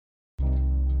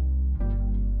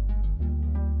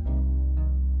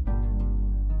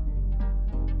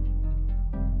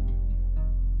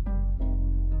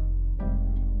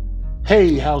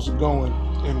Hey, how's it going?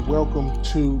 And welcome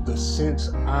to the Since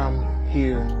I'm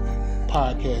Here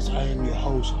podcast. I am your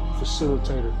host,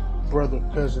 facilitator, brother,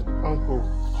 cousin, uncle,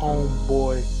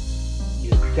 homeboy,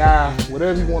 your guy,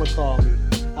 whatever you want to call me.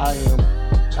 I am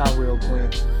Tyrell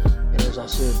Grant. And as I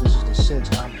said, this is the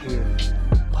Since I'm Here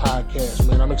podcast.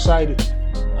 Man, I'm excited.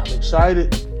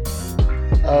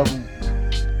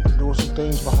 Doing some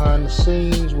things behind the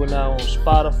scenes. We're now on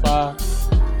Spotify,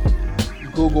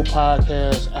 Google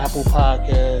Podcasts, Apple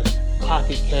Podcasts,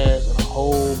 Pocket Casts, and a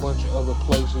whole bunch of other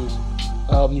places.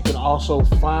 You can also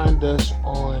find us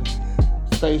on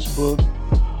Facebook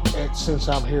at Since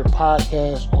I'm Here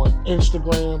Podcast. On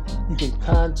Instagram, you can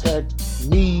contact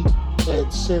me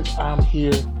at Since I'm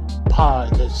Here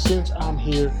Pod. That's Since I'm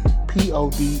Here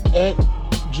Pod at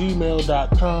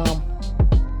gmail.com.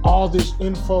 All this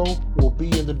info will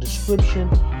be in the description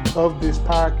of this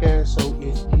podcast. So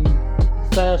if you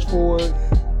fast forward,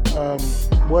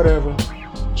 whatever,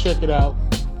 check it out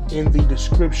in the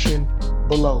description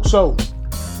below. So,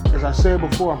 as I said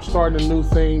before, I'm starting a new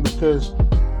thing because,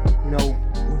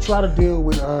 we try to deal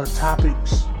with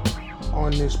topics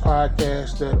on this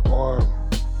podcast that are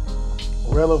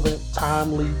relevant,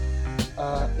 timely,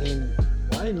 and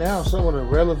right now, some of the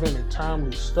relevant and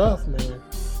timely stuff, man,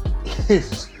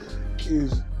 is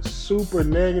super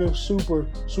negative, super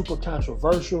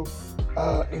controversial,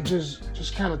 and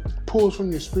just kind of pulls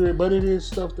from your spirit. But it is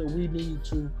stuff that we need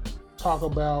to talk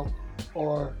about,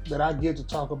 or that I get to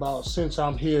talk about since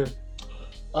I'm here.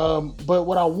 But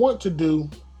what I want to do,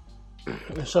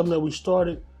 and something that we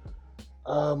started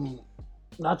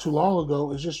not too long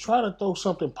ago, is just try to throw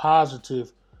something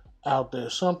positive out there,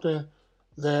 something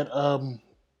that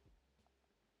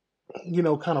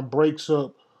kind of breaks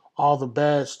up all the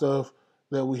bad stuff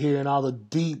that we hear and all the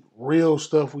deep, real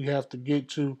stuff we have to get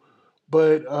to.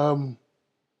 But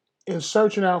in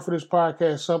searching out for this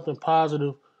podcast, something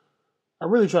positive, I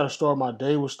really try to start my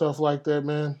day with stuff like that,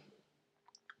 man.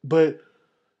 But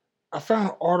I found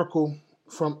an article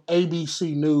from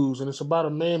ABC News, and it's about a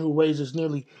man who raises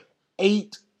nearly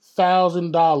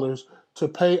 $8,000 to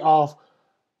pay off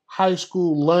high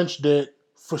school lunch debt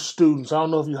for students. I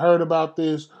don't know if you heard about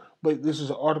this, but this is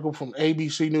an article from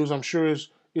ABC News. I'm sure it's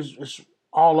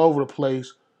all over the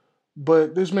place.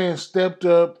 But this man stepped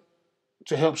up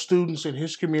to help students in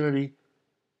his community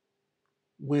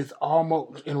with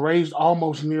raised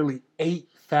almost nearly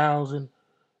 $8,000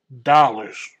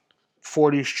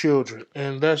 for these children.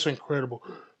 And that's incredible.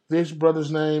 This brother's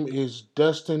name is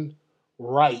Dustin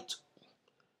Wright.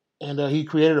 And he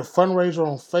created a fundraiser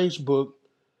on Facebook.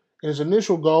 And his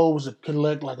initial goal was to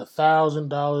collect like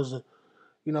 $1,000,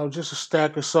 just a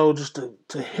stack or so, just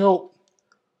to help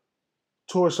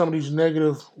towards some of these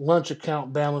negative lunch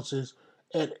account balances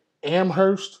at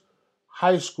Amherst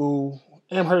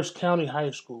County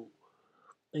High School.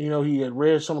 And, he had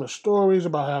read some of the stories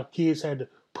about how kids had to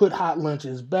put hot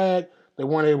lunches back. They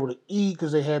weren't able to eat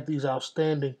because they had these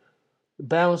outstanding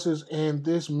balances. And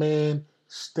this man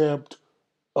stepped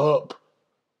up.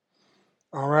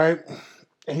 All right.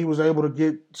 And he was able to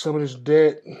get some of this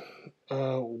debt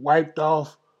wiped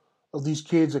off of these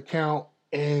kids' account.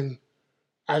 And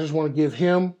I just want to give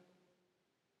him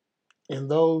and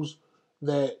those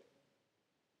that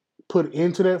put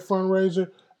into that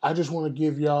fundraiser, I just want to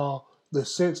give y'all the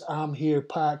Since I'm Here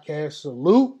podcast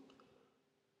salute.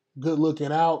 Good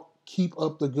looking out. Keep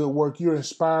up the good work. You're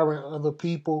inspiring other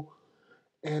people.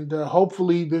 And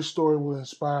hopefully this story will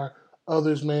inspire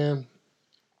others, man.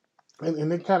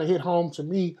 And it kind of hit home to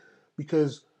me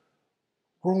because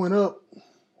growing up,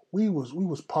 we was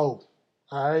poor,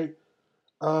 all right?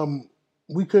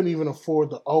 We couldn't even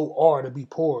afford the OR to be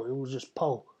poor. It was just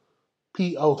po,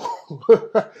 P-O,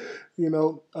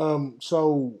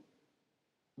 So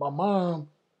my mom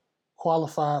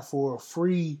qualified for a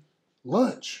free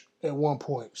lunch at one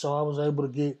point. So I was able to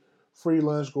get free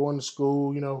lunch going to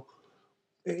school,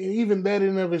 And even that in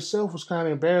and of itself was kind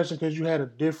of embarrassing because you had a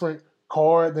different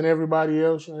card than everybody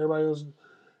else. Everybody else,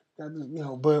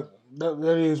 but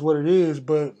that is what it is.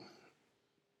 But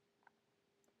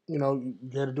you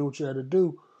had to do what you had to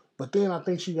do. But then I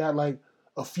think she got like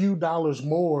a few dollars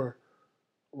more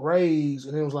raised,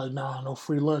 and it was like, nah, no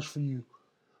free lunch for you.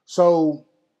 So,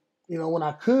 when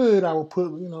I could, I would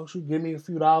put, she'd give me a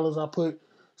few dollars. I put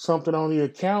something on the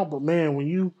account. But man, when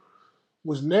you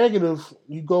was negative,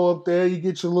 you go up there, you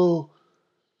get your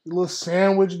little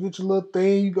sandwich, you get your little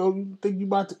thing, you think you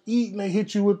about to eat, and they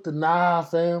hit you with the nah,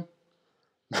 fam.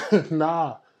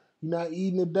 Nah, you're not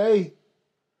eating today.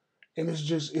 And it's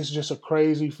just a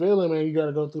crazy feeling, man. You got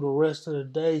to go through the rest of the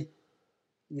day,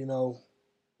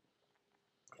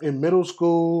 in middle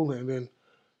school and then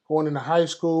going into high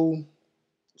school,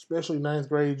 especially ninth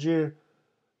grade year,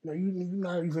 you're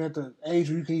not even at the age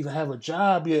where you can even have a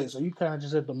job yet. So you kind of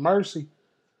just at the mercy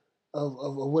of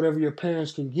whatever your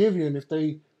parents can give you. And if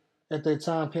they at that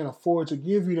time can't afford to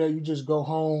give you that, you just go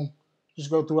home, just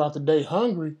go throughout the day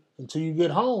hungry until you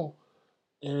get home.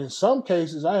 And in some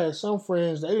cases, I had some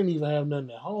friends, they didn't even have nothing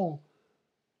at home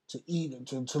to eat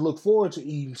and to look forward to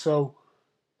eating. So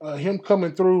him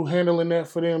coming through, handling that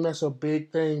for them, that's a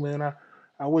big thing, man.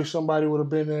 I wish somebody would have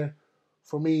been there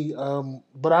for me,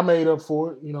 but I made up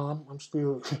for it. I'm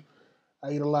still,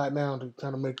 I eat a lot now to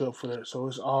kind of make up for that. So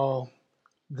it's all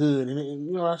good.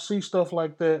 And I see stuff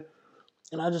like that,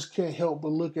 and I just can't help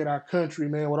but look at our country,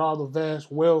 man, with all the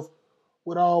vast wealth,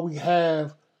 with all we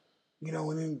have,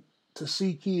 and then to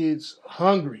see kids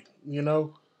hungry,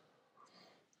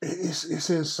 it's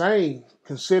insane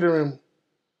considering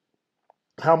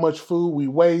how much food we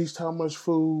waste, how much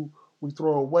food we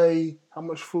throw away, how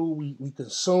much food we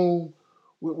consume.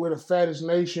 We're the fattest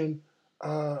nation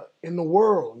in the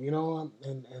world,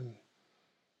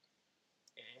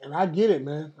 and I get it,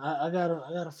 man. I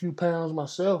got a few pounds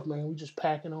myself, man. We just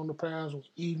packing on the pounds, we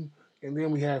eating, and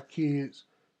then we have kids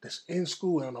that's in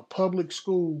school, in a public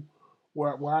school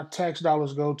where our tax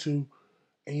dollars go to,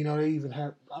 and they even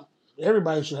have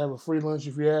everybody should have a free lunch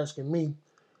if you're asking me.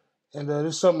 And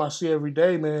this is something I see every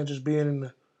day, man. Just being in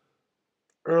the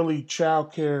early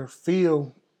child care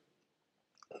field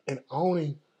and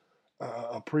owning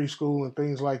a preschool and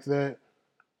things like that.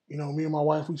 Me and my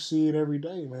wife, we see it every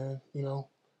day, man.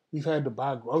 We've had to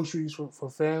buy groceries for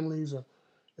families and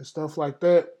stuff like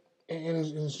that. And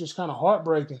it's just kind of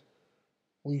heartbreaking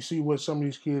when you see what some of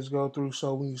these kids go through.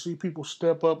 So when you see people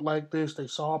step up like this, they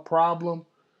saw a problem.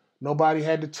 Nobody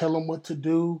had to tell them what to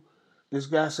do. This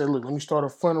guy said, look, let me start a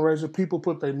fundraiser. People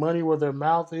put their money where their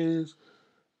mouth is,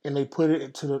 and they put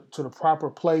it to the proper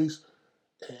place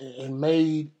and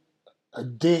made a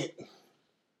dent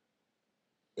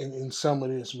in some of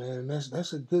this, man. And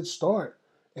that's a good start.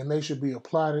 And they should be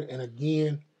applauded. And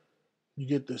again, you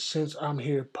get the Since I'm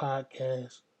Here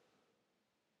podcast.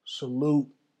 Salute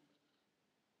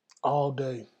all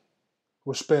day.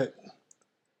 Respect.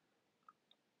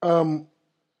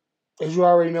 As you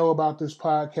already know about this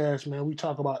podcast, man, we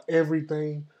talk about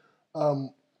everything.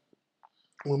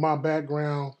 With my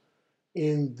background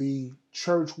in the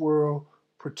church world,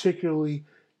 particularly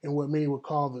in what many would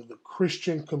call the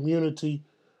Christian community,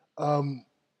 um,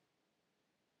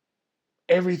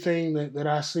 everything that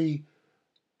I see,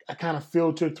 I kind of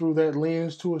filter through that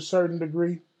lens to a certain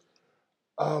degree.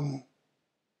 Um,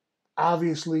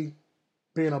 Obviously,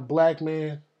 being a black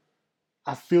man,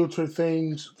 I filter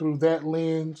things through that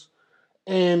lens.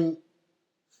 And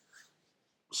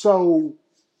so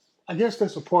I guess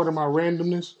that's a part of my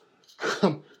randomness.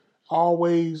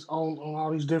 Always on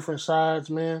all these different sides,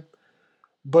 man.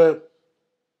 But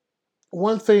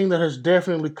one thing that has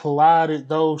definitely collided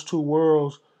those two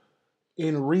worlds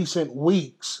in recent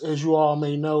weeks, as you all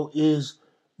may know, is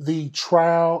the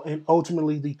trial and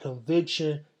ultimately the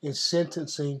conviction and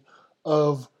sentencing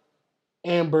of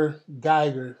Amber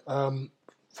Guyger.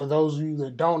 For those of you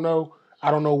that don't know, I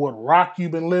don't know what rock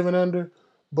you've been living under,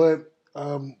 but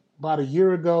about a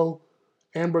year ago,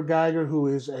 Amber Guyger, who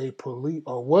is a police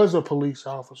or was a police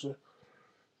officer,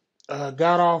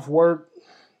 got off work,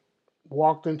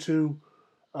 walked into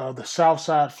the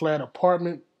Southside Flat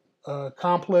apartment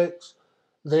complex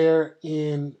there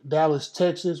in Dallas,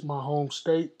 Texas, my home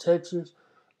state, Texas.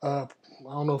 I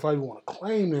don't know if I even want to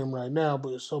claim them right now, but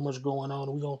there's so much going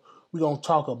on. We're gonna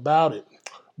talk about it.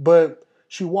 But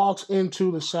she walks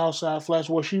into the Southside Flats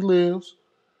where she lives,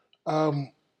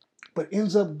 but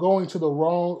ends up going to the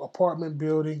wrong apartment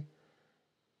building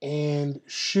and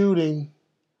shooting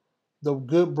the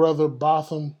good brother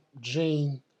Botham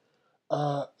Jean.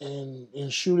 And in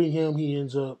shooting him, he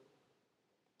ends up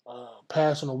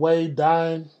passing away,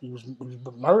 dying. He was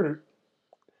murdered.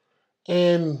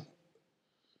 And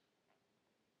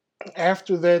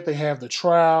after that, they have the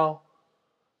trial.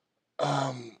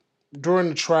 Um, During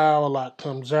the trial, a lot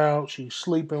comes out. She's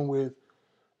sleeping with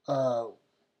uh,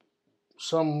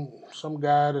 some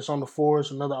guy that's on the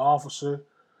force, another officer.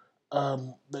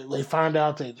 They find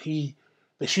out that she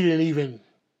didn't even.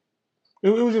 It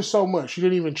was just so much. She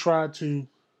didn't even try to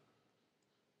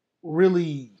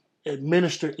really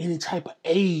administer any type of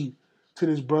aid to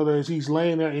this brother as he's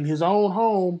laying there in his own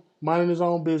home, minding his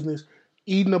own business,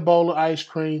 eating a bowl of ice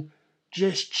cream,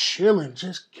 just chilling,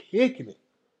 just kicking it,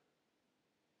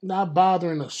 not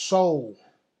bothering a soul.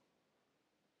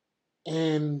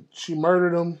 And she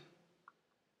murdered him.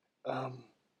 Um,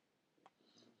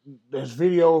 there's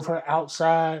video of her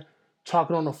outside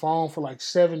talking on the phone for like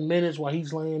 7 minutes while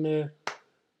he's laying there,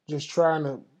 just trying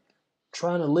to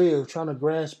trying to live, trying to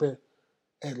grasp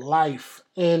at life.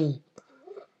 And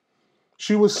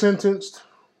she was sentenced,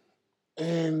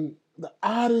 and the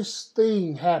oddest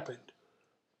thing happened.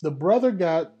 The brother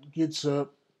gets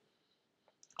up.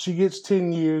 She gets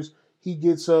 10 years. He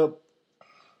gets up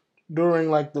during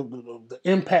like the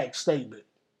impact statement.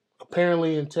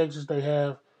 Apparently in Texas they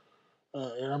have,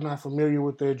 and I'm not familiar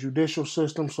with their judicial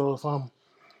system, so if I'm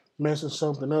messing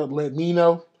something up, let me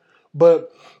know.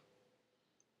 But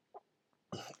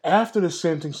after the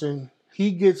sentencing,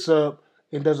 he gets up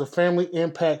and does a family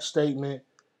impact statement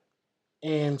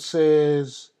and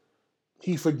says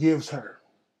he forgives her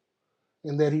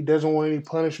and that he doesn't want any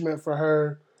punishment for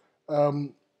her,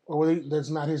 or that's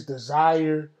not his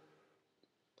desire.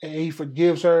 And he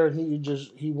forgives her, and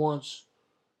he wants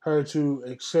her to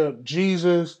accept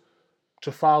Jesus,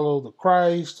 to follow the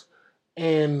Christ,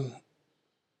 and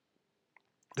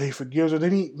he forgives her.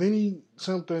 Then he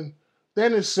something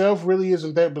that in itself really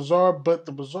isn't that bizarre, but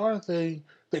the bizarre thing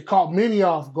that caught many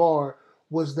off guard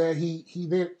was that he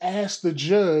then asked the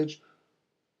judge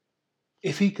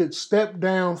if he could step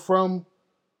down from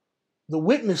the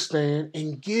witness stand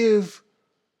and give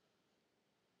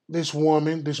this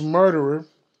woman, this murderer,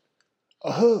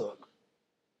 a hug.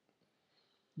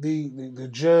 The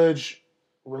judge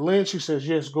relents. He says,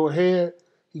 yes, go ahead.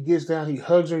 He gets down, he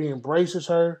hugs her, he embraces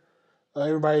her.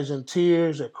 Everybody's in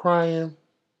tears, they're crying.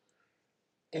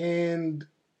 And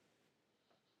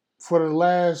for the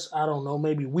last, I don't know,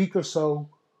 maybe week or so,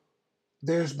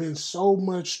 there's been so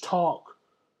much talk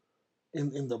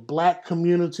in the black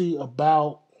community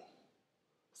about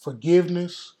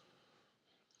forgiveness,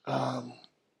 um,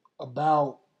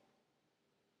 about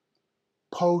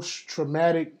post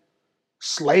traumatic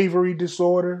slavery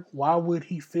disorder. Why would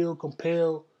he feel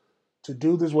compelled to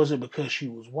do this? Was it because she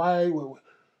was white?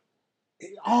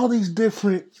 All these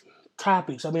different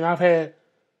topics. I mean, I've had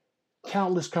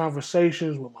countless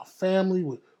conversations with my family,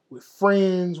 with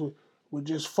friends, with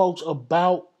just folks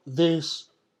about this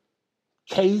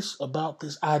case, about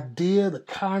this idea, the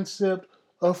concept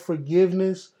of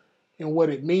forgiveness and what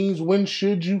it means. When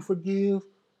should you forgive?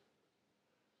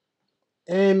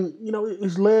 And,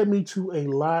 it's led me to a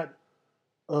lot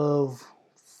of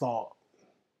thought.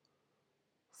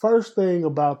 First thing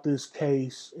about this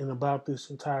case and about this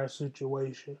entire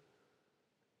situation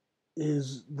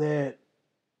is that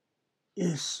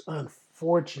it's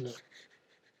unfortunate.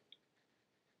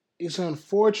 It's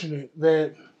unfortunate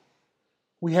that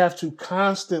we have to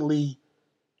constantly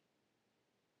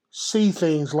see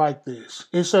things like this.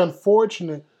 It's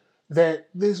unfortunate that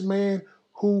this man,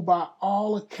 who by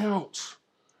all accounts,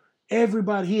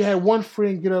 everybody, he had one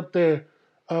friend get up there.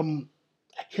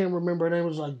 I can't remember her name. It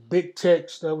was like Big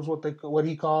Tex. That was what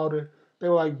he called her. They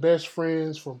were like best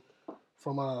friends from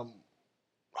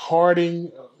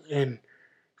Harding and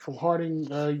from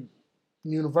Harding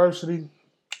University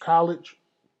College.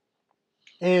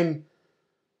 And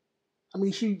I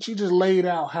mean, she just laid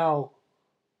out how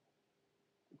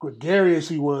gregarious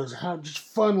he was, how just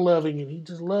fun loving, and he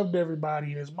just loved everybody.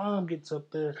 And his mom gets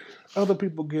up there, other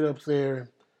people get up there,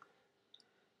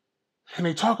 and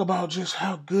they talk about just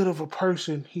how good of a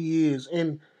person he is.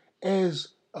 And as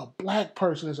a black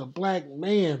person, as a black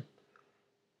man,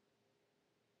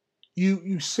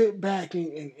 you sit back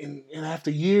and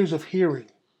after years of hearing,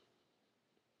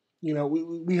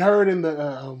 we heard in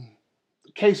the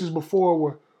cases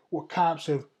before where cops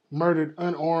have murdered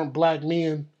unarmed black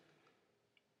men.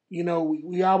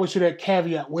 We always hear that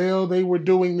caveat. Well, they were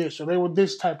doing this, or they were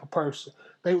this type of person.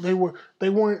 They weren't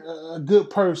a good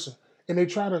person, and they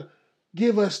try to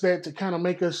give us that to kind of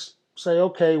make us say,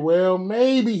 okay, well,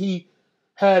 maybe he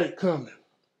had it coming.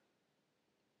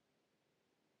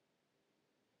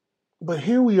 But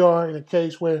here we are in a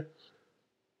case where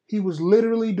he was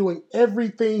literally doing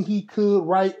everything he could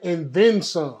right and then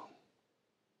some.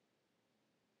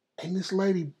 And this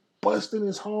lady busts in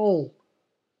his home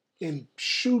and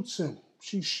shoots him.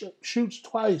 She shoots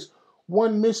twice,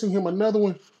 one missing him, another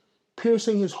one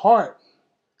piercing his heart,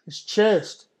 his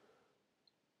chest,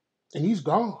 and he's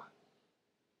gone.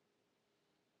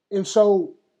 And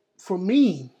so for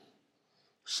me,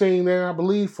 saying that, I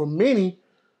believe for many,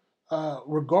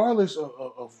 regardless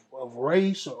of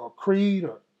race or creed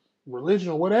or religion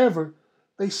or whatever,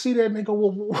 they see that and they go,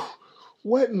 well,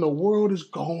 what in the world is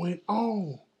going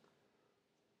on?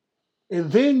 And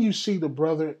then you see the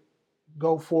brother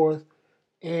go forth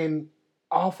and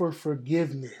offer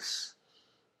forgiveness.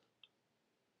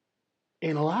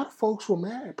 And a lot of folks were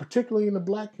mad, particularly in the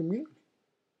black community.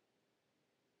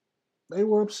 They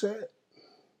were upset.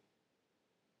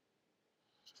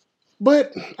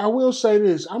 But I will say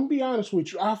this, I'm going to be honest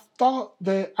with you. I thought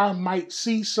that I might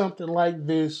see something like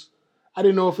this I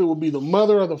didn't know if it would be the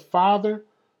mother or the father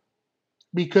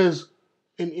because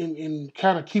in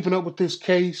kind of keeping up with this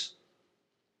case,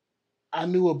 I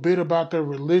knew a bit about their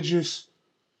religious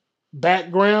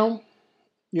background,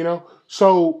 you know.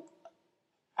 So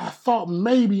I thought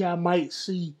maybe I might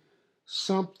see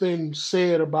something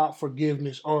said about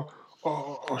forgiveness or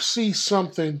see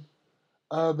something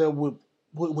that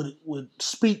would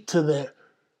speak to that.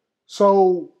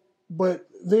 So, but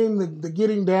then the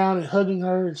getting down and hugging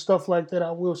her and stuff like that,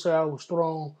 I will say I was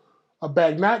thrown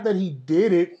aback. Not that he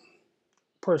did it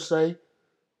per se,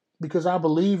 because I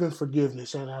believe in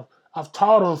forgiveness and I've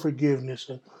taught on forgiveness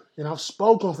and I've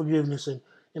spoken on forgiveness and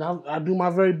I do my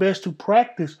very best to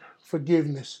practice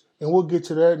forgiveness. And we'll get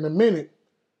to that in a minute.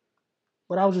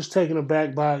 But I was just taken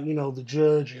aback by, the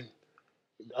judge and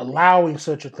allowing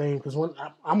such a thing. Because when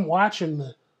I'm watching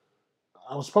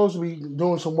I was supposed to be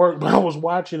doing some work, but I was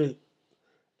watching it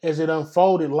as it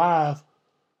unfolded live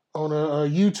on a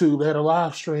YouTube. They had a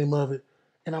live stream of it.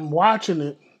 And I'm watching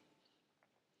it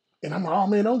and I'm like, oh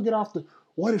man, don't get off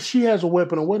what if she has a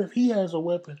weapon or what if he has a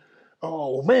weapon?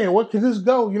 Oh man, what can this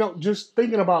go? Just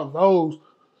thinking about those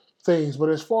things. But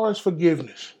as far as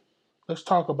forgiveness, let's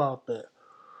talk about that.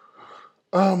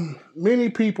 Many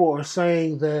people are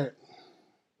saying that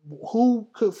who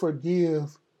could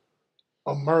forgive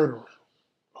a murderer?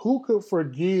 Who could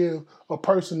forgive a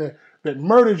person that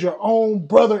murdered your own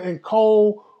brother in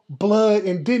cold blood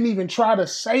and didn't even try to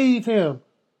save him?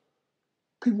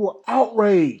 People were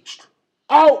outraged.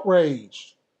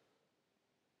 Outraged.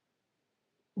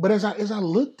 But as I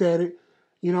looked at it,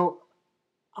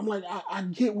 I'm like, I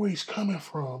get where he's coming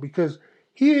from because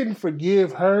he didn't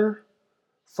forgive her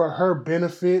for her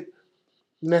benefit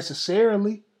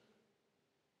necessarily.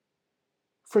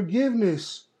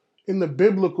 Forgiveness in the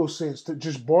biblical sense, to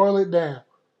just boil it down.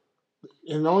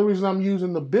 And the only reason I'm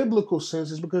using the biblical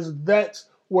sense is because that's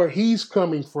where he's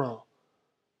coming from.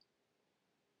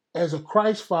 As a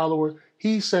Christ follower,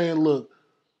 he's saying, look,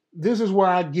 this is where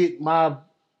I get my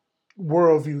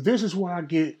worldview. This is where I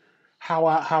get how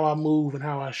I move and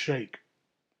how I shake.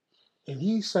 And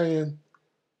he's saying,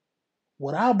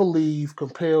 what I believe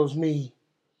compels me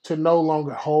to no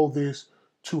longer hold this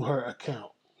to her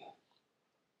account.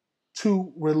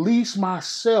 To release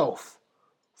myself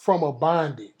from a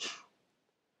bondage.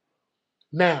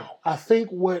 Now, I think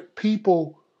what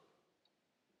people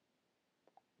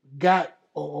got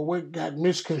or what got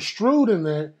misconstrued in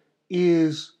that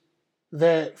is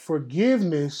that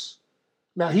forgiveness.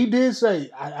 Now, he did say,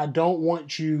 I don't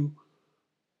want you,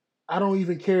 I don't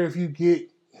even care if you get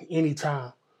any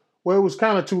time. Well, it was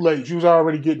kind of too late. She was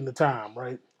already getting the time,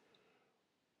 right?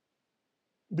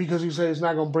 Because he said it's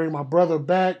not going to bring my brother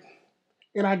back.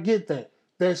 And I get that.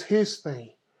 That's his thing.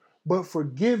 But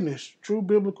forgiveness, true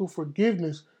biblical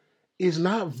forgiveness, is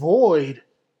not void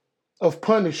of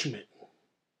punishment,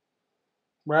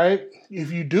 right?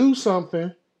 If you do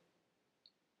something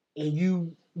and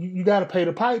you got to pay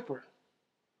the piper,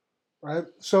 right?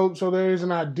 So there is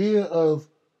an idea of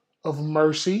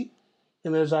mercy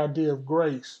and there's an idea of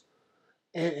grace.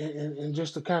 And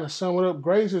just to kind of sum it up,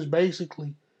 grace is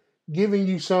basically giving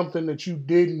you something that you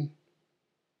didn't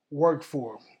work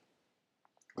for,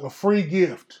 a free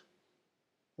gift,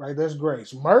 right? That's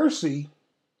grace. Mercy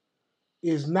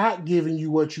is not giving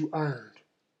you what you earned,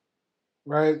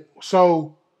 right?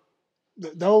 So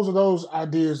those are those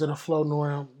ideas that are floating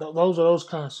around. Those are those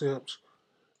concepts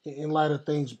in light of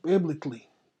things biblically.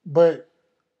 But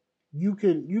you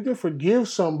can forgive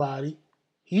somebody.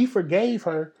 He forgave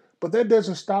her, but that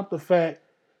doesn't stop the fact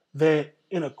that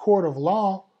in a court of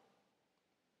law,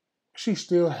 she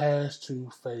still has to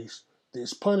face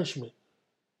this punishment.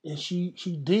 And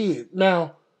she did.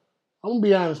 Now, I'm gonna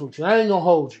be honest with you. I ain't gonna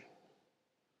hold you.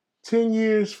 10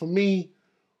 years for me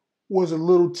was a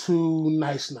little too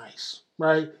nice,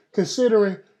 right?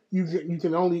 Considering you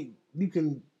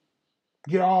can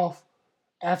get off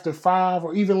after 5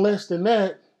 or even less than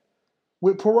that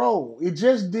with parole. It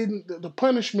just didn't, the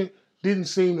punishment didn't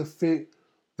seem to fit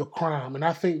the crime. And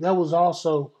I think that was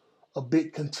also a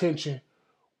big contention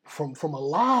from a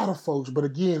lot of folks, but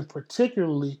again,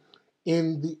 particularly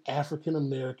in the African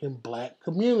American black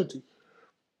community.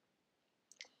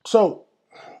 So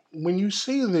when you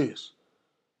see this,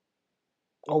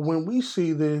 or when we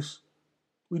see this,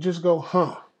 we just go,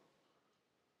 huh.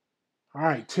 All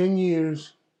right, 10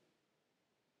 years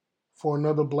for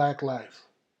another black life.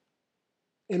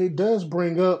 And it does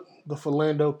bring up the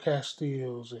Philando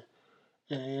Castiles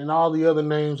and all the other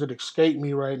names that escape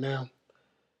me right now.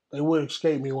 They would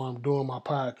escape me while I'm doing my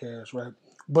podcast, right?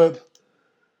 But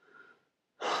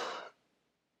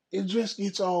it just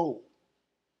gets old.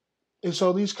 And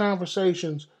so these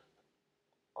conversations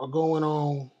are going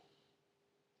on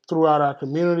throughout our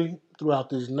community, throughout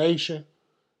this nation,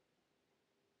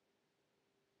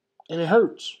 and it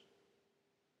hurts.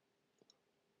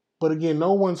 But again,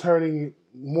 no one's hurting it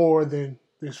more than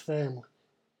this family.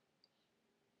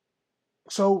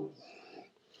 So,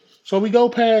 so we go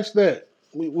past that.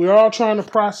 We're all trying to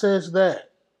process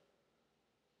that.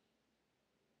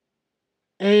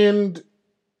 And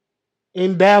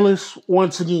in Dallas,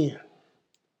 once again,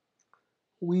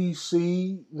 we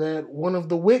see that one of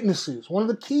the witnesses, one of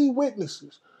the key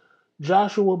witnesses,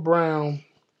 Joshua Brown,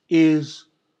 is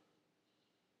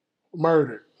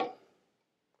murdered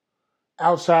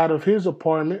outside of his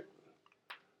apartment,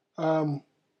 um,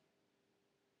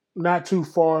 not too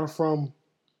far from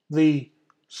the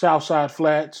Southside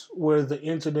Flats where the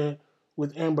incident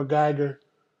with Amber Geiger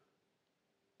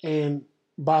and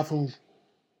Botham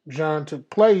Jean took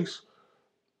place,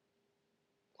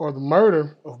 or the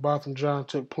murder of Botham Jean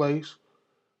took place.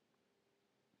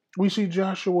 We see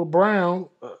Joshua Brown,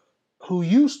 who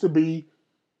used to be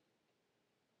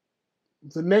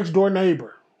the next door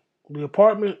neighbor. The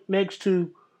apartment next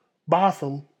to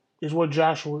Botham is where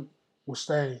Joshua was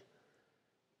staying.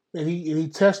 And he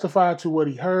testified to what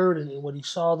he heard and what he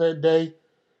saw that day.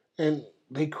 And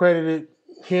they credited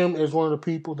him as one of the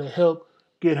people that helped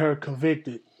get her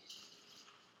convicted.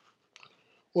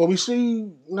 Well, we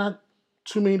see not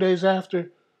too many days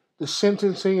after the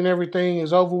sentencing and everything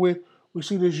is over with, we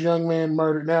see this young man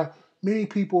murdered. Now, many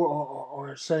people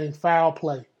are saying foul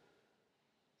play.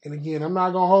 And again, I'm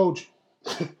not going to hold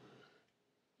you.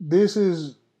 This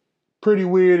is pretty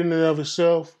weird in and of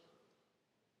itself.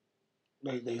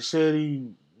 They said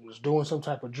he was doing some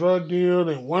type of drug deal,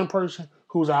 and one person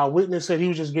who was our witness said he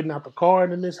was just getting out the car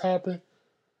and then this happened.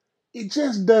 It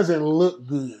just doesn't look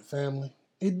good, family.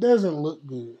 It doesn't look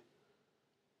good.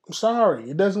 I'm sorry,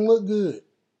 it doesn't look good.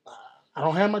 I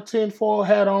don't have my tinfoil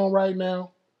hat on right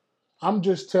now. I'm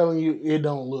just telling you, it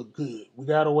don't look good. We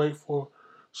gotta wait for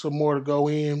some more to go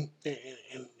in,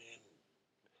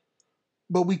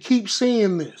 but we keep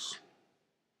seeing this.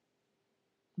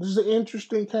 This is an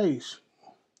interesting case.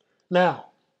 Now,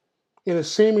 in a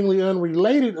seemingly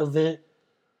unrelated event,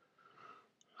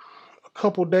 a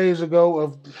couple days ago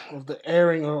of the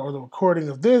airing or the recording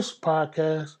of this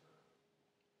podcast,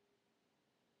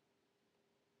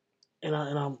 and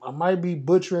I might be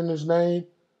butchering his name,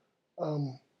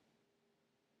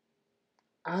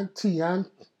 Antiana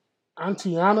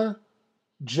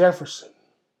Jefferson.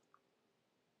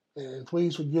 And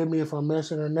please forgive me if I'm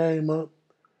messing her name up.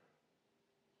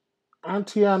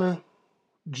 Antiana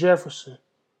Jefferson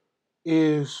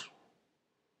is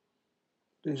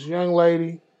this young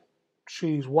lady.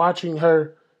 She's watching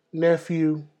her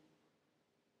nephew.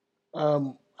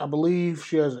 I believe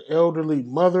she has an elderly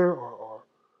mother or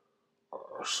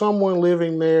someone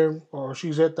living there, or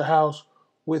she's at the house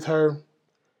with her.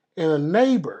 And a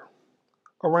neighbor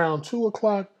around 2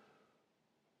 o'clock,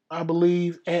 I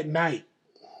believe, at night,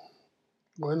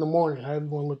 or in the morning, however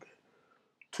you want to look at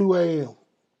it, 2 a.m.,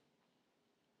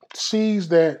 sees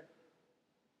that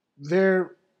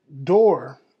their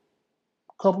door,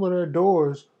 a couple of their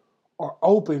doors, are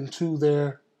open to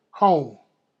their home,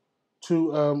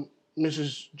 to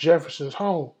Mrs. Jefferson's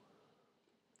home.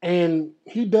 And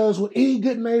he does what any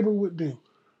good neighbor would do,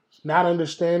 not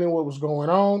understanding what was going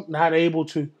on, not able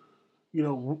to,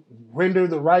 render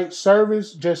the right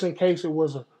service just in case it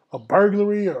was a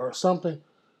burglary or something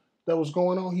that was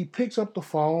going on. He picks up the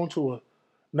phone to a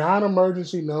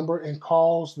non-emergency number and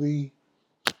calls the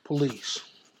police.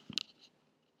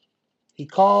 He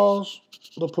calls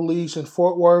the police in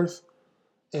Fort Worth,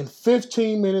 and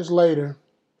 15 minutes later,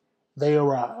 they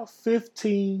arrive.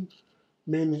 15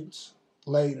 minutes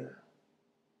later,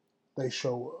 they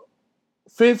show up.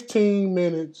 15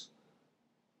 minutes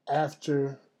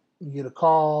after you get a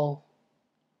call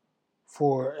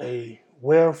for a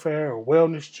welfare or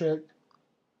wellness check,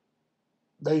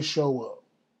 they show up.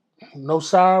 No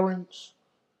sirens.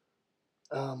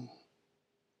 No,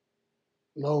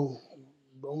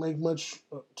 don't make much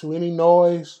to any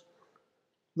noise.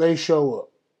 They show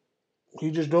up.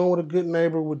 He's just doing what a good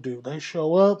neighbor would do. They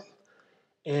show up,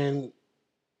 and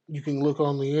you can look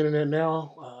on the internet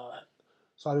now.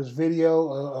 Saw this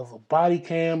video of a body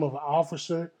cam of an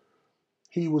officer.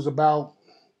 He was about,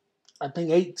 I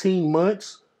think, 18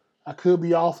 months. I could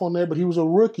be off on that, but he was a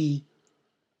rookie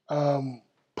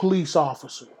police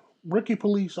officer. Rookie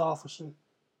police officer.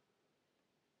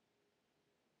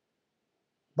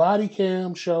 Body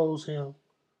cam shows him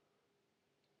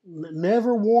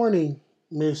never warning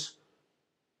Miss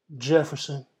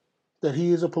Jefferson that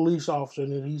he is a police officer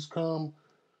and that he's come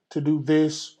to do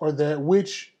this or that,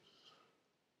 which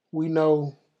we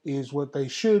know is what they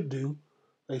should do.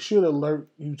 They should alert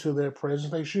you to their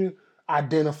presence. They should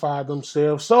identify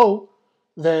themselves so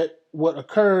that what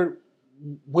occurred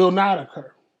will not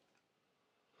occur.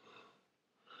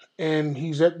 And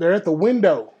they're at the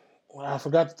window. Well, I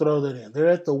forgot to throw that in. They're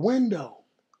at the window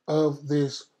of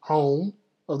this home,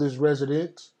 of this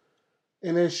residence.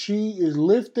 And as she is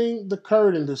lifting the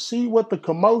curtain to see what the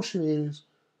commotion is,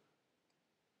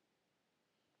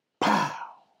 pow,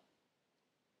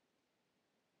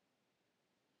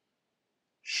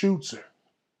 shoots her.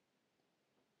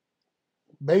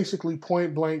 Basically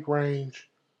point blank range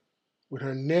with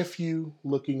her nephew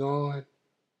looking on.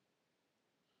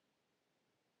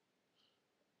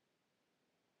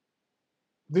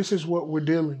 This is what we're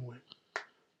dealing with.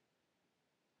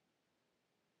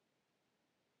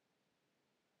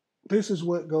 This is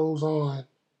what goes on,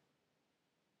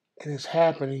 and it's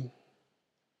happening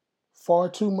far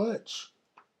too much.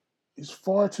 It's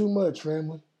far too much,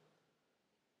 family.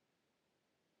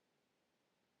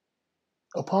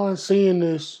 Upon seeing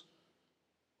this,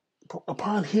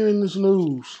 upon hearing this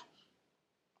news,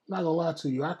 I'm not gonna lie to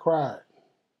you, I cried.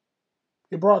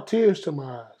 It brought tears to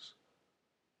my eyes.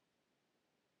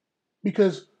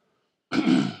 Because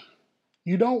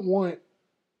you don't want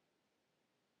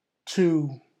to,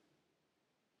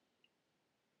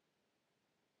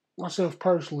 myself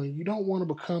personally, you don't want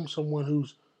to become someone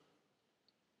who's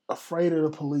afraid of the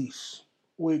police,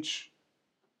 which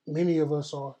many of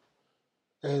us are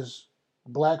as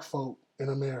black folk in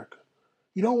America.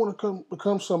 You don't want to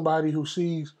become somebody who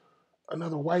sees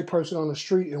another white person on the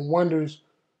street and wonders,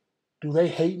 do they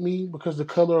hate me because of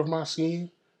the color of my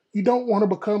skin? You don't want to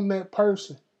become that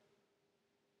person.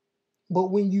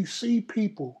 But when you see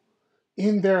people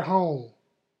in their home,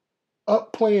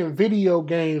 up playing video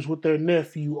games with their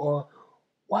nephew or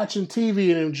watching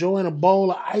TV and enjoying a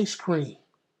bowl of ice cream.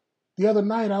 The other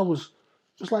night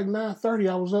it's like 9:30,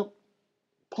 I was up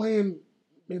playing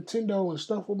Nintendo and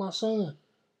stuff with my son.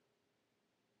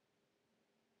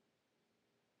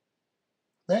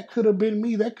 That could have been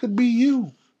me. That could be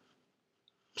you.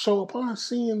 So upon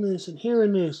seeing this and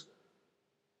hearing this,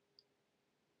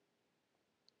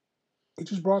 it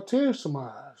just brought tears to my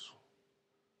eyes.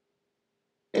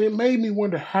 And it made me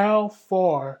wonder, how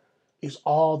far is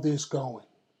all this going?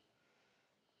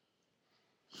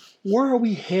 Where are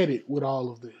we headed with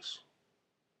all of this?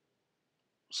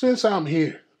 Since I'm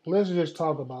here, let's just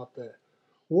talk about that.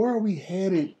 Where are we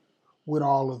headed with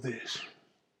all of this?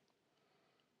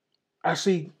 I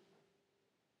see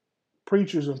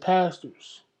preachers and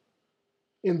pastors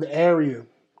in the area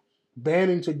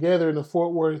banding together in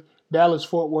the Dallas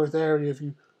Fort Worth area. If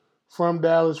you from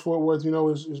Dallas Fort Worth, you know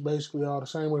it's basically all the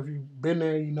same. If you've been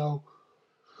there, you know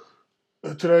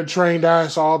to that trained eye,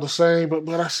 it's all the same. But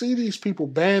I see these people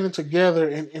banding together,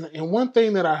 and one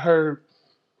thing that I heard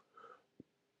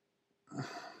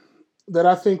that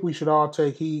I think we should all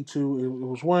take heed to, it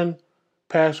was one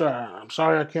pastor. I'm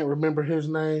sorry I can't remember his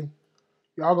name.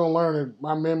 Y'all gonna learn that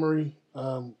my memory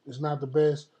is not the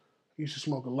best. I used to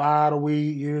smoke a lot of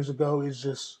weed years ago. It's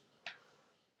just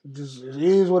it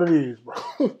is what it is, bro.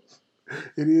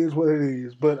 It is what it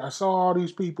is. But I saw all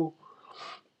these people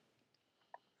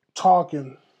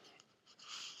talking,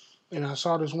 and I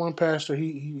saw this one pastor.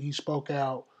 He spoke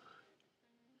out,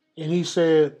 and he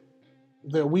said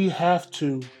that we have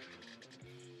to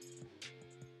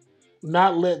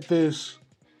not let this.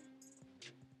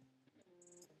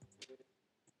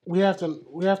 We have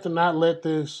to not let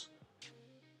this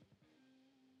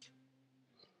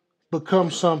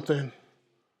become something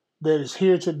that is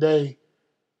here today,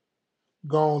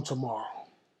 gone tomorrow.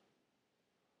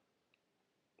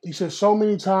 He said so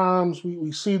many times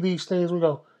we see these things, we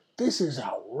go, this is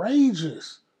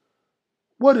outrageous.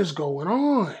 What is going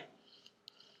on?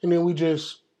 And then we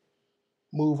just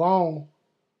move on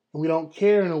and we don't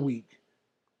care in a week.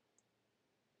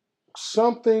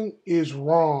 Something is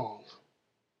wrong.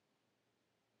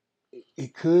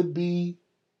 It could be,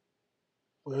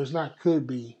 well, it's not could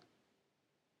be.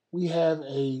 We have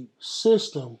a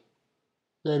system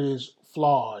that is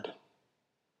flawed.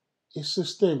 It's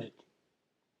systemic.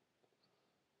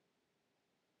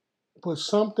 But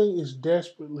something is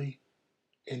desperately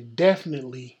and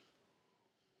definitely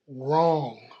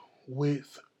wrong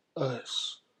with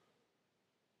us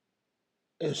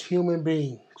as human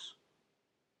beings.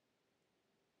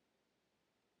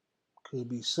 Could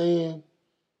be sin,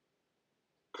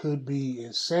 could be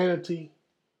insanity,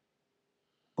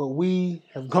 but we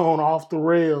have gone off the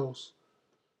rails.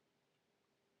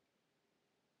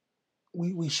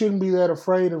 We shouldn't be that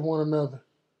afraid of one another.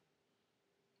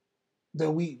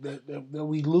 That we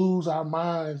lose our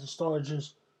minds and start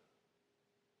just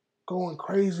going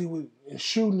crazy with and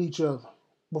shooting each other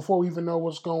before we even know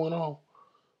what's going on.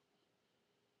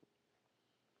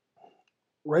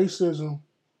 Racism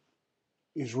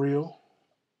is real.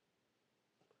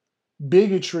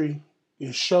 Bigotry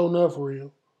is sure enough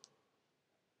real.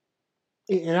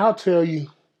 And I'll tell you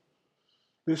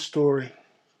this story,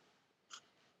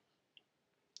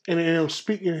 and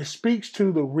it speaks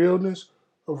to the realness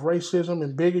of racism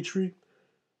and bigotry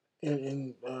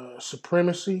and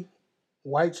supremacy,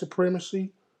 white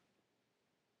supremacy,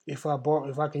 if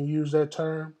I can use that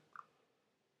term.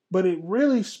 But it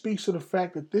really speaks to the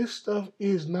fact that this stuff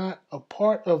is not a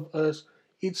part of us.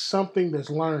 It's something that's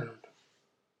learned.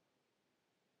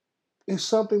 It's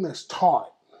something that's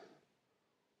taught.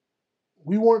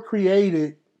 We weren't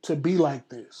created to be like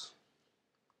this.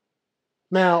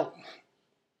 Now,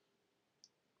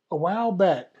 a while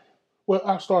back, well,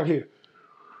 I'll start here.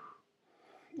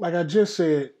 Like I just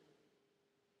said,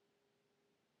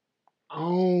 I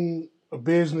own a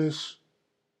business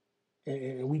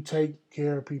and we take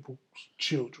care of people's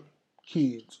children,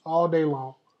 kids, all day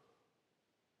long.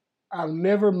 I've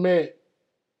never met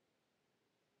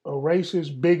a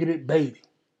racist, bigoted baby.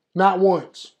 Not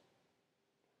once.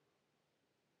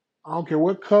 I don't care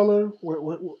what color,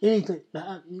 anything,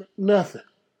 nothing.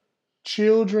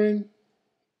 Children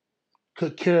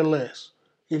could care less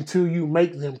until you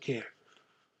make them care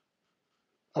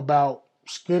about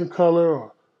skin color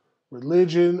or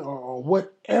religion or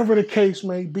whatever the case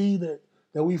may be that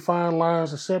we find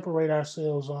lines to separate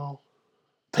ourselves on.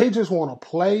 They just want to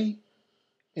play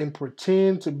and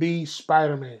pretend to be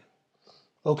Spider-Man.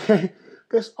 Okay?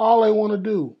 That's all they want to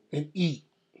do and eat.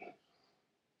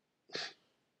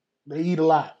 They eat a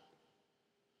lot.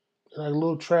 They're like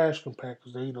little trash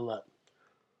compactors. They eat a lot.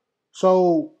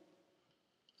 So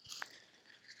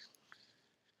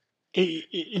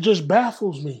it just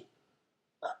baffles me.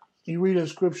 You read in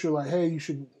scripture like, hey,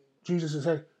 Jesus says,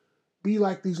 hey, be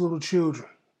like these little children.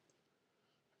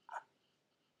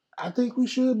 I think we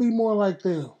should be more like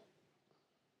them.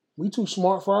 We too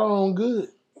smart for our own good.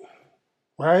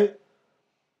 Right?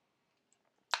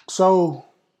 So,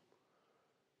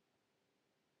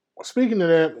 speaking of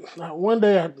that, one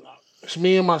day it's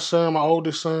me and my son, my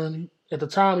oldest son. At the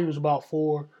time, he was about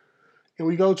 4. And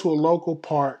we go to a local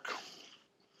park.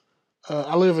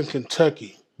 I live in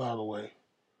Kentucky, by the way.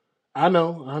 I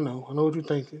know what you're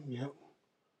thinking. Yep.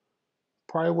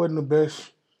 Probably wasn't the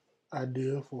best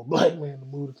idea for a black man to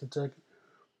move to Kentucky.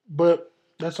 But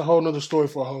that's a whole nother story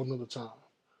for a whole nother time.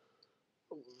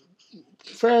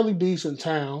 Fairly decent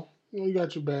town. You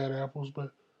got your bad apples,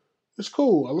 but it's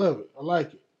cool. I love it. I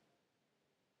like it.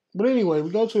 But anyway,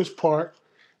 we go to this park,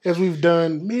 as we've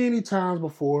done many times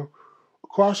before.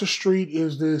 Across the street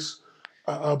is this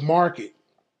market.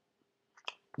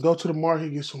 Go to the market,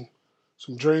 get some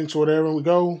drinks or whatever, and we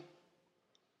go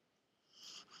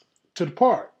to the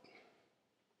park.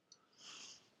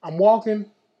 I'm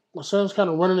walking. My son's kind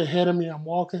of running ahead of me. I'm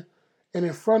walking. And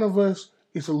in front of us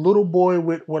is a little boy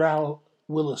with what I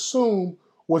will assume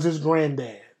was his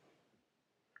granddad.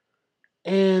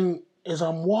 And as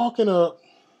I'm walking up,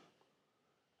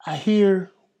 I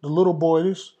hear the little boy,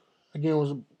 this again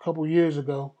was a couple years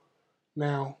ago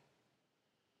now,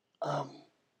 and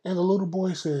the little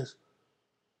boy says,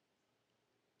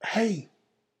 hey,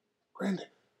 granddad,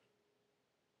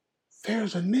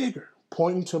 there's a nigger,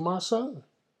 pointing to my son.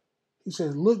 He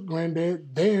says, look,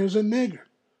 granddad, there's a nigger,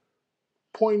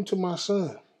 pointing to my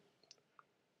son.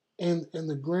 And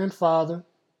the grandfather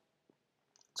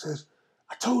says,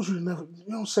 I told you to never, you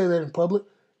don't say that in public.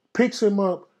 Picks him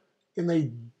up and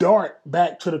they dart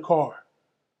back to the car.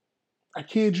 I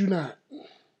kid you not.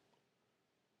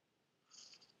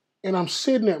 And I'm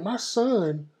sitting there. My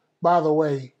son, by the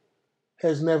way,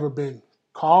 has never been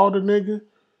called a nigger,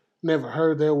 never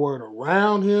heard that word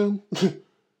around him.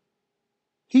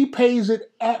 He pays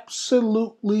it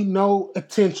absolutely no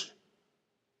attention.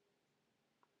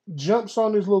 Jumps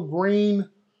on this little green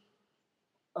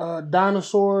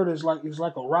dinosaur that's like it's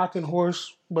like a rocking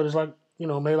horse, but it's like,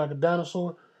 made like a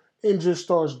dinosaur, and just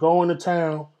starts going to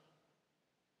town.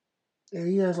 And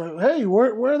he has like, hey,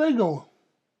 where are they going?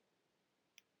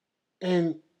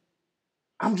 And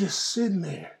I'm just sitting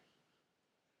there.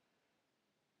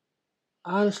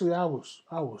 Honestly, I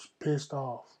was pissed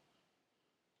off.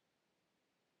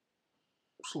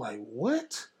 It's like,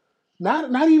 what?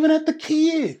 Not even at the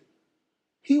kid.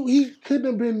 He couldn't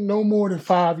have been no more than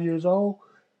 5 years old.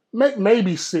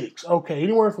 Maybe 6. Okay,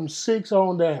 anywhere from 6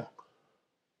 on down.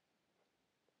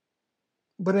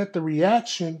 But at the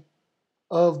reaction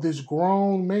of this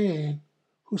grown man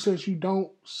who says you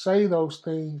don't say those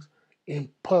things in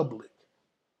public.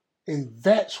 And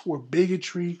that's where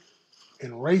bigotry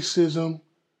and racism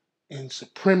and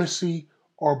supremacy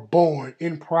are born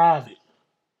in private.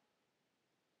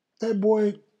 That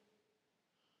boy,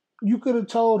 you could have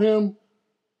told him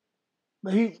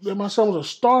that my son was a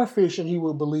starfish and he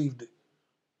would have believed it.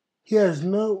 He has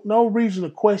no reason to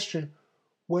question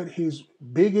what his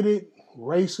bigoted,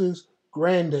 racist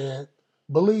granddad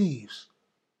believes.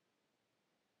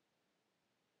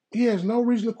 He has no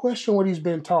reason to question what he's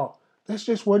been taught. That's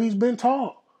just what he's been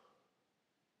taught.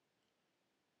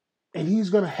 And he's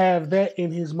going to have that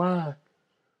in his mind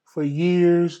for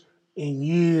years and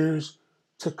years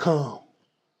to come.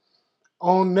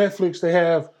 On Netflix, they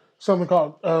have something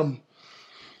called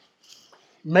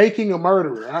Making a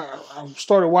Murderer. I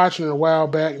started watching it a while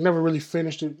back, never really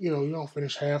finished it. You know, you don't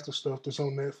finish half the stuff that's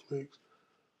on Netflix.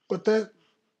 But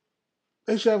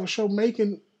they should have a show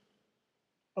making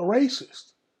a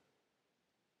racist.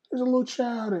 There's a little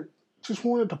child that just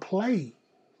wanted to play.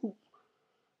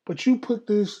 But you put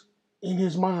this in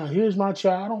his mind. Here's my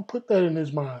child. I don't put that in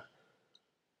his mind.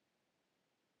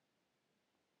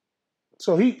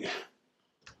 So he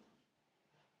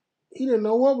didn't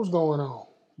know what was going on.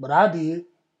 But I did.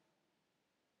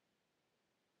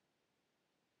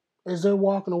 As they're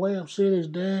walking away, I'm seeing his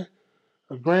dad,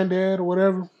 or granddad, or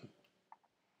whatever,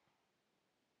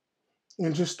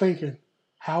 and just thinking,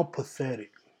 how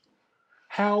pathetic.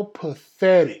 How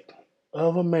pathetic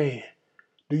of a man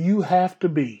do you have to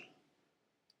be?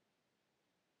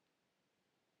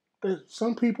 That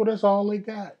some people, that's all they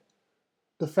got.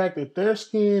 The fact that their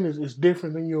skin is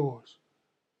different than yours.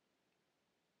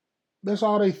 That's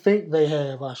all they think they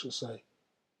have, I should say.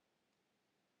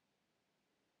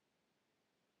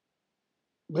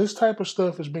 This type of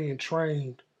stuff is being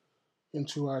trained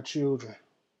into our children.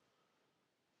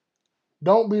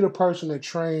 Don't be the person that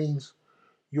trains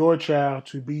your child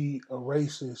to be a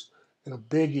racist and a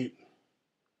bigot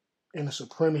and a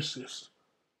supremacist.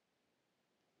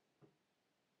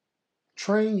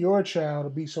 Train your child to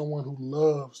be someone who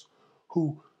loves,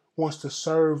 who wants to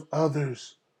serve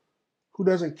others, who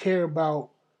doesn't care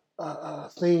about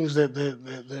things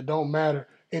that don't matter.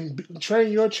 And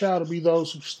train your child to be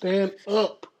those who stand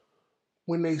up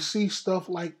when they see stuff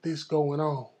like this going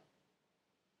on.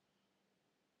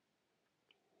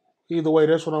 Either way,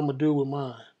 that's what I'm going to do with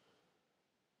mine.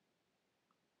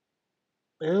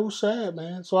 It was sad,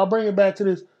 man. So I bring it back to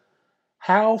this.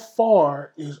 How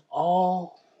far is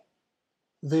all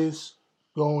this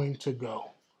going to go?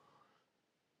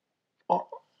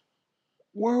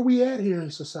 Where are we at here in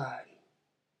society?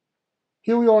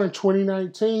 Here we are in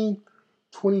 2019,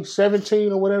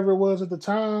 2017, or whatever it was at the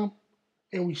time,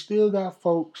 and we still got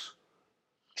folks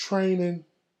training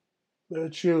their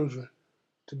children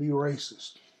to be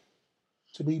racist,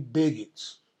 to be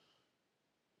bigots,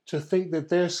 to think that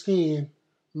their skin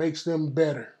makes them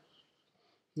better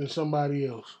than somebody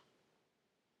else.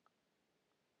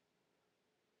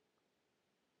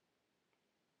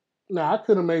 Now, I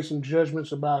could have made some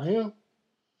judgments about him.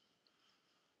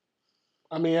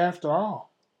 I mean, after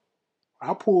all,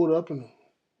 I pulled up in a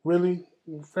really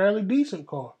fairly decent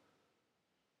car.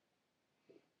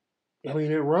 I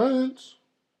mean, it runs.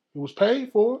 It was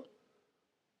paid for.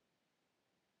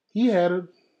 He had a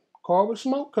car with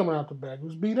smoke coming out the back. It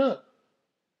was beat up.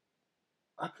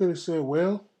 I could have said,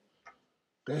 well,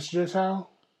 that's just how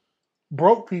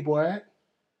broke people act.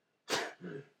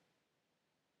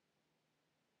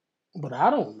 But I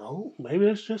don't know. Maybe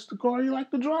it's just the car you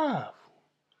like to drive.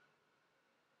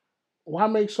 Why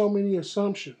make so many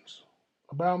assumptions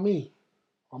about me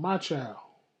or my child?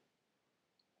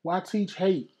 Why teach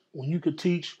hate when you could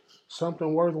teach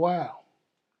something worthwhile?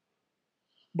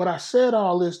 But I said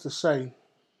all this to say,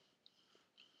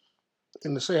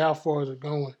 and to say how far is it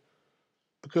going,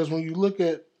 because when you look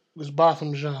at this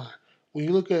Botham Jean, when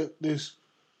you look at this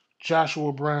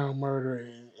Joshua Brown murder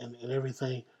and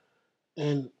everything,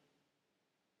 and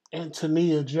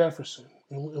Tania Jefferson,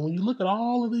 and when you look at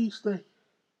all of these things,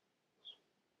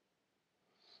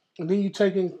 and then you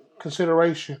take in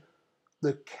consideration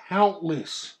the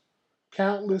countless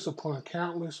upon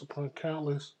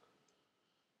countless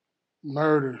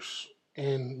murders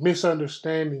and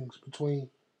misunderstandings between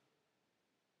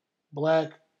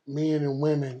black men and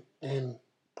women and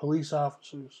police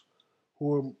officers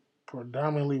who are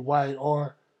predominantly white,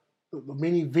 or the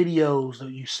many videos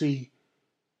that you see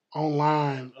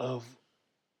online of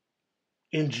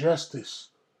injustice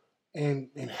and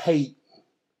hate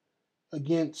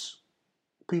against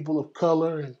people of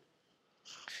color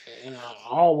and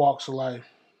all walks of life.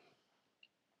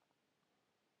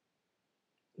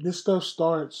 This stuff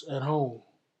starts at home.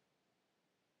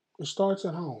 It starts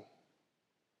at home.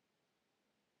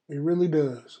 It really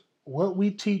does. What we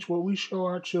teach, what we show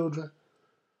our children,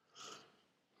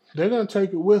 they're going to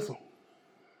take it with them,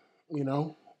 you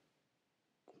know.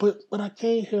 But I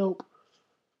can't help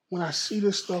when I see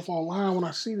this stuff online, when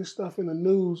I see this stuff in the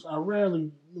news. I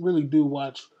rarely really do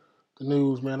watch the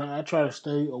news, man. I try to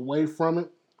stay away from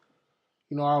it.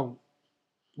 You know, I'll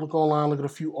look online, look at a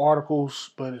few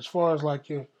articles, but as far as like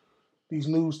these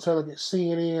news telecasts,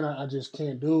 CNN, I just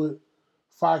can't do it.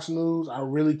 Fox News, I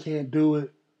really can't do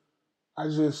it. I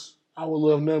would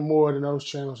love nothing more than those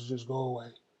channels to just go away.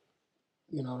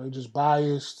 You know, they're just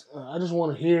biased. I just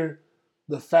want to hear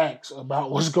the facts about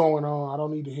what's going on. I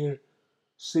don't need to hear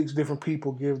 6 different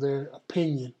people give their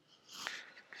opinion,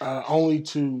 only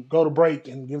to go to break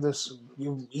and give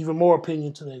even more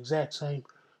opinion to the exact same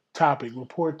topic.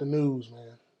 Report the news,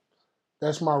 man.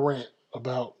 That's my rant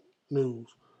about news.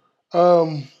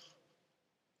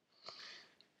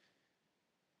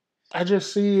 I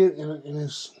just see it, and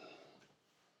it's.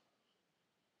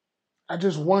 I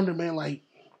just wonder, man. Like,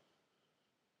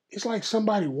 it's like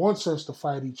somebody wants us to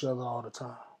fight each other all the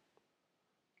time.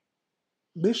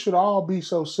 This should all be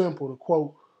so simple, to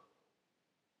quote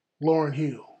Lauryn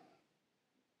Hill.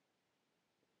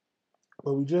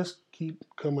 But we just keep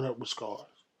coming up with scars.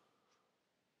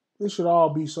 This should all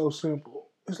be so simple.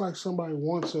 It's like somebody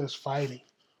wants us fighting.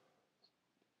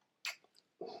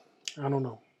 I don't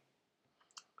know.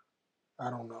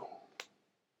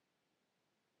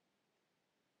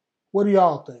 What do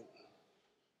y'all think?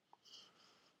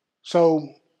 So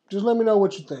just let me know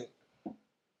what you think.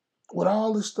 With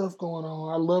all this stuff going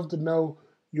on, I'd love to know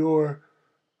your,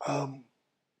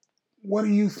 what do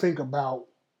you think about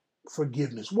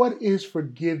forgiveness? What is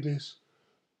forgiveness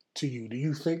to you? Do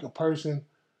you think a person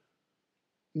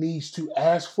needs to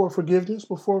ask for forgiveness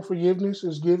before forgiveness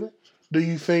is given? Do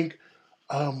you think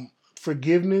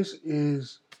forgiveness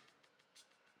is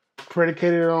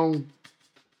predicated on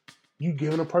you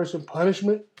giving a person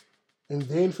punishment and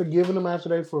then forgiving them after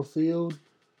they fulfilled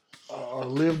or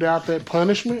lived out that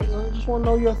punishment? I just want to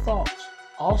know your thoughts.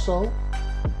 Also,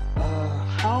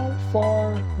 how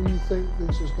far do you think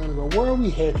this is going to go? Where are we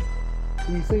headed?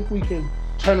 Do you think we can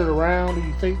turn it around? Do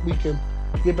you think we can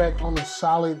get back on a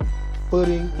solid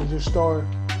footing and just start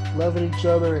loving each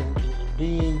other and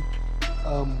being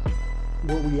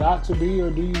what we ought to be? Or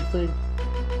do you think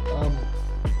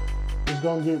it's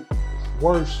going to get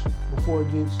worse before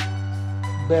it gets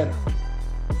better?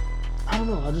 I don't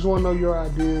know. I just want to know your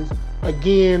ideas.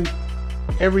 Again,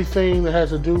 everything that has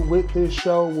to do with this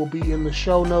show will be in the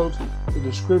show notes, the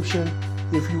description,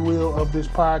 if you will, of this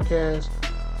podcast.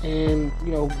 And,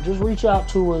 you know, just reach out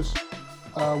to us.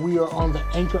 We are on the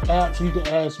Anchor app, so you can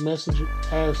ask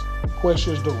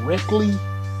questions directly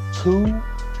to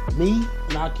me,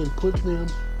 and I can put them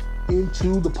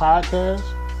into the podcast,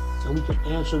 and we can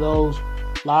answer those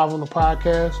live on the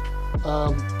podcast.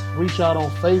 Reach out on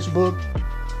Facebook,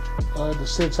 the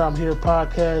Since I'm Here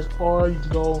podcast, or you can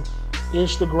go on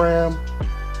Instagram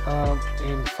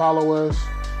and follow us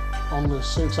on the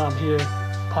Since I'm Here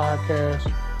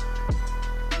podcast.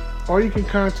 Or you can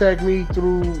contact me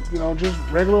through, you know, just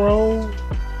regular old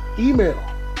email.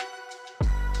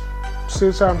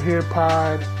 Since I'm Here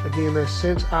pod, again, that's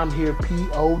Since I'm Here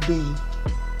pod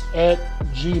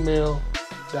 @gmail.com.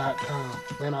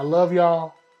 Man, I love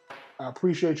y'all. I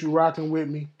appreciate you rocking with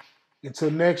me.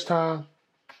 Until next time,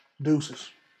 deuces.